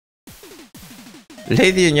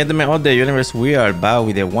Ladies and gentlemen of the universe, we are back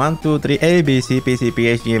with the 1, 2, 3, A, B, C, P, C, P,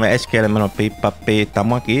 H, G, M, H, K, L, M, N, O, P, P,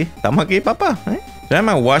 Estamos aquí, papá. So I'm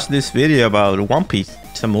gonna watch this video about One Piece.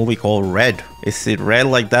 It's a movie called Red. Is it red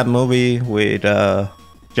like that movie with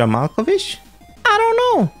John Malkovich?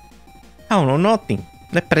 I don't know nothing.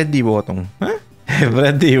 Let's press the button, huh?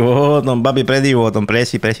 Press the button, papi, press the button, press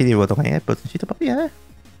the button. Botoncito, papi,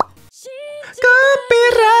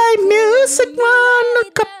 Copyright music, wanna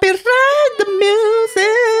copyright the music.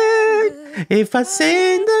 If I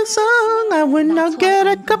sing the song, I will not get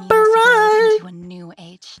a copyright.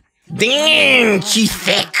 Damn, she's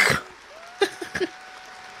thick.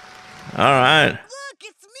 Alright. Look,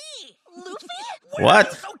 it's me, Luffy.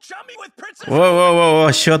 What? So chummy with Princess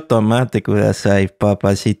Whoa. Shut tomate kudasai,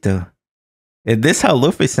 papacito. Is this how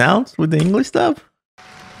Luffy sounds with the English stuff?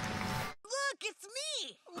 Look, it's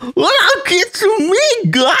me. Look, it's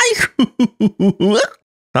me, guys.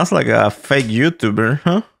 Sounds like a fake YouTuber,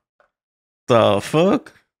 huh? The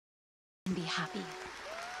fuck? Be happy.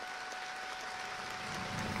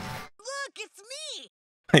 Look, it's me.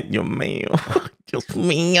 Dios mío. Dios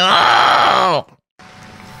mío.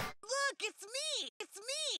 Look, it's me. It's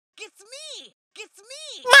me. It's me. It's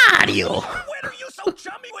me. Mario. When are you so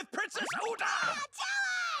chummy with Princess Oda?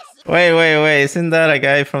 Tell us. Wait. Isn't that a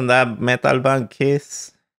guy from that metal band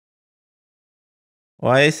Kiss?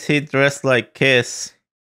 Why is he dressed like Kiss?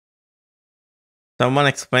 Someone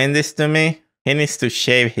explain this to me. He needs to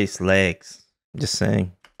shave his legs. Just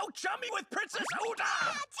saying. So chummy with Princess Oda.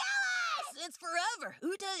 Tell us. It's forever.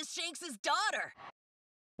 Uta is Shanks' daughter.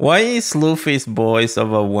 Why is Luffy's voice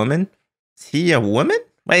of a woman? Is he a woman?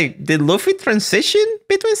 Wait, did Luffy transition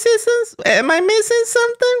between seasons? Am I missing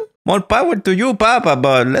something? More power to you, Papa,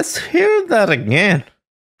 but let's hear that again.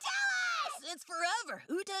 Tell us. It's forever.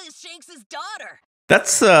 Uta is Shanks' daughter.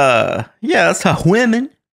 That's that's a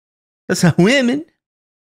woman. That's a woman.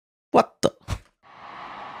 What the?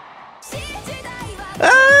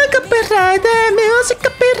 Copyright the music,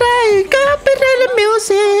 copyright the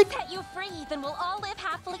music. Set you free, then we'll all live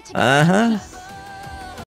happily together.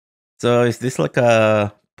 So is this like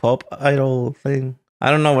a pop idol thing? I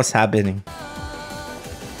don't know what's happening.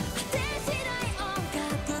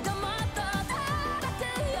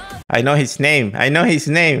 I know his name.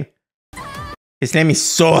 His name is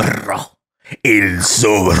Zorro. El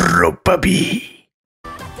Zorro, papi.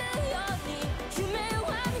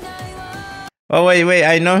 Oh, wait.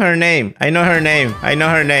 I know her name.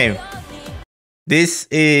 This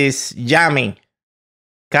is Yami.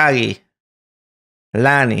 Kagi.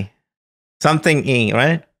 Lani. Something in,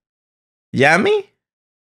 right? Yami?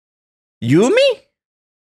 Yumi?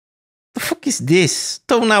 The fuck is this?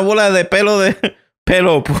 Esto es una bola de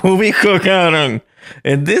pelo público, cabrón.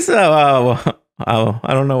 And this, I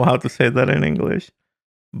don't know how to say that in English.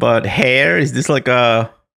 But hair, is this like one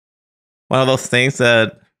of those things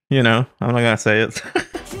that, you know, I'm not gonna say it.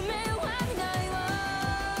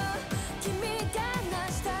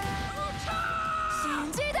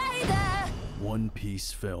 One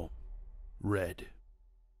Piece film. Red.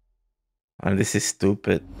 And this is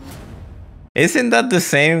stupid. Isn't that the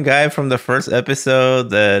same guy from the first episode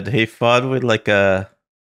that he fought with like a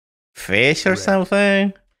fish or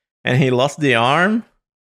something? And he lost the arm?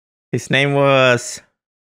 His name was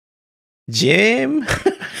Jim?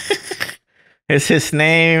 Is his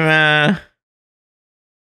name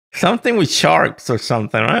something with sharks or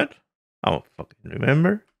something, right? I don't fucking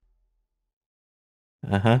remember.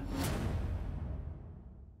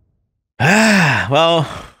 Well,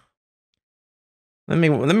 let me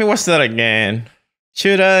watch that again.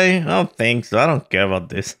 Should I? I don't think so. I don't care about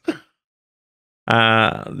this.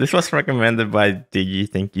 This was recommended by Digi.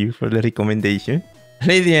 Thank you for the recommendation.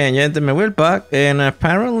 Ladies and gentlemen, we're back, and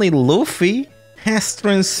apparently Luffy has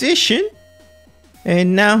transitioned,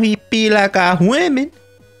 and now he be like a woman.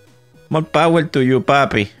 More power to you,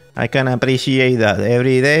 papi. I can appreciate that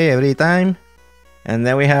every day, every time. And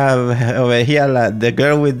then we have over here the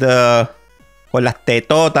girl with the con las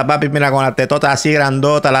tetotas, papi. Mira, con las tetotas así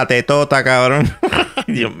grandota, la tetota, cabrón.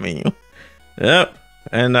 Dios mío. Yep.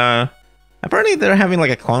 And apparently they're having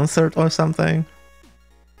like a concert or something.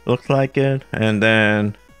 Looks like it. And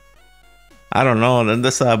then I don't know. Then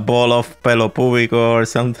there's a ball of pelo público or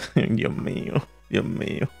something. Dios mío.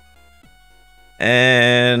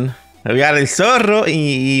 And we got El Zorro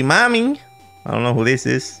y Mami. I don't know who this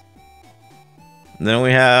is. Then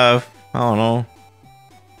we have, I don't know,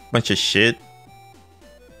 bunch of shit.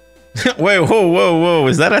 Wait, whoa.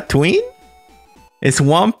 Is that a tween? Is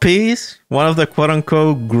One Piece one of the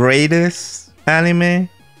quote-unquote greatest anime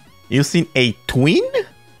using a tween?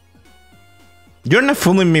 You're not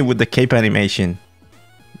fooling me with the cape animation.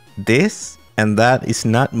 This and that is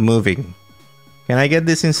not moving. Can I get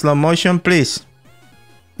this in slow motion, please?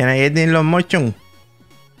 Can I get it in slow motion?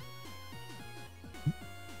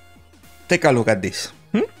 Take a look at this.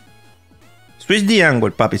 Switch the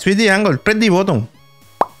angle, papi. Switch the angle. Press the button.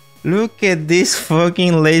 Look at this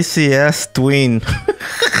fucking lazy ass tween.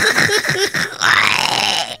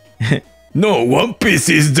 No, One Piece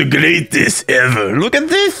is the greatest ever. Look at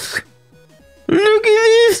this. Look at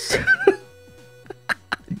this.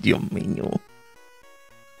 Dios mío.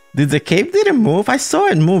 Did the cape didn't move? I saw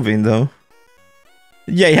it moving though.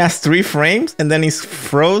 Yeah, it has 3 frames and then it's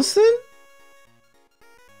frozen.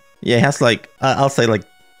 Yeah, it has like, I'll say like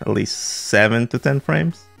at least 7 to 10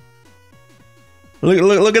 frames.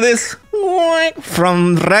 Look at this.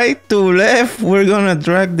 From right to left, we're gonna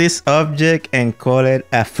drag this object and call it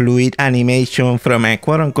a fluid animation from a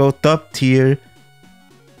quote-unquote top tier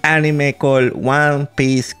anime called One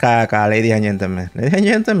Piece Kaka, ladies and gentlemen. Ladies and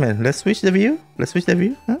gentlemen, let's switch the view. Let's switch the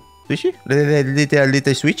view. Huh? Switchy?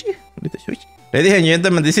 Little switchy? Little switchy? Ladies and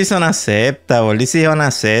gentlemen, this is unacceptable. This is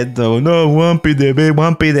unacceptable. No, One Piece the big,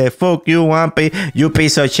 One Piece the fuck you, One Piece. You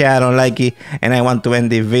piece of shit, I don't like it. And I want to end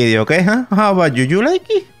this video, okay, huh? How about you? You like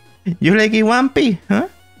it? You like it, One Piece, huh?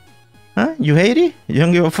 Huh? You hate it? You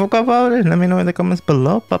don't give a fuck about it? Let me know in the comments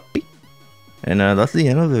below, papi. And that's the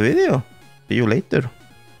end of the video. See you later.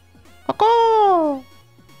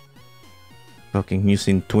 Fucking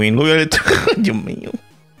using tween. Look at it. Dios mío.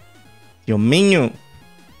 Dios mío.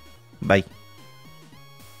 Bye.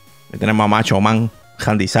 Tenemos a Macho Man,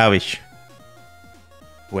 Handy Savage.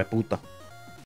 Hueputa.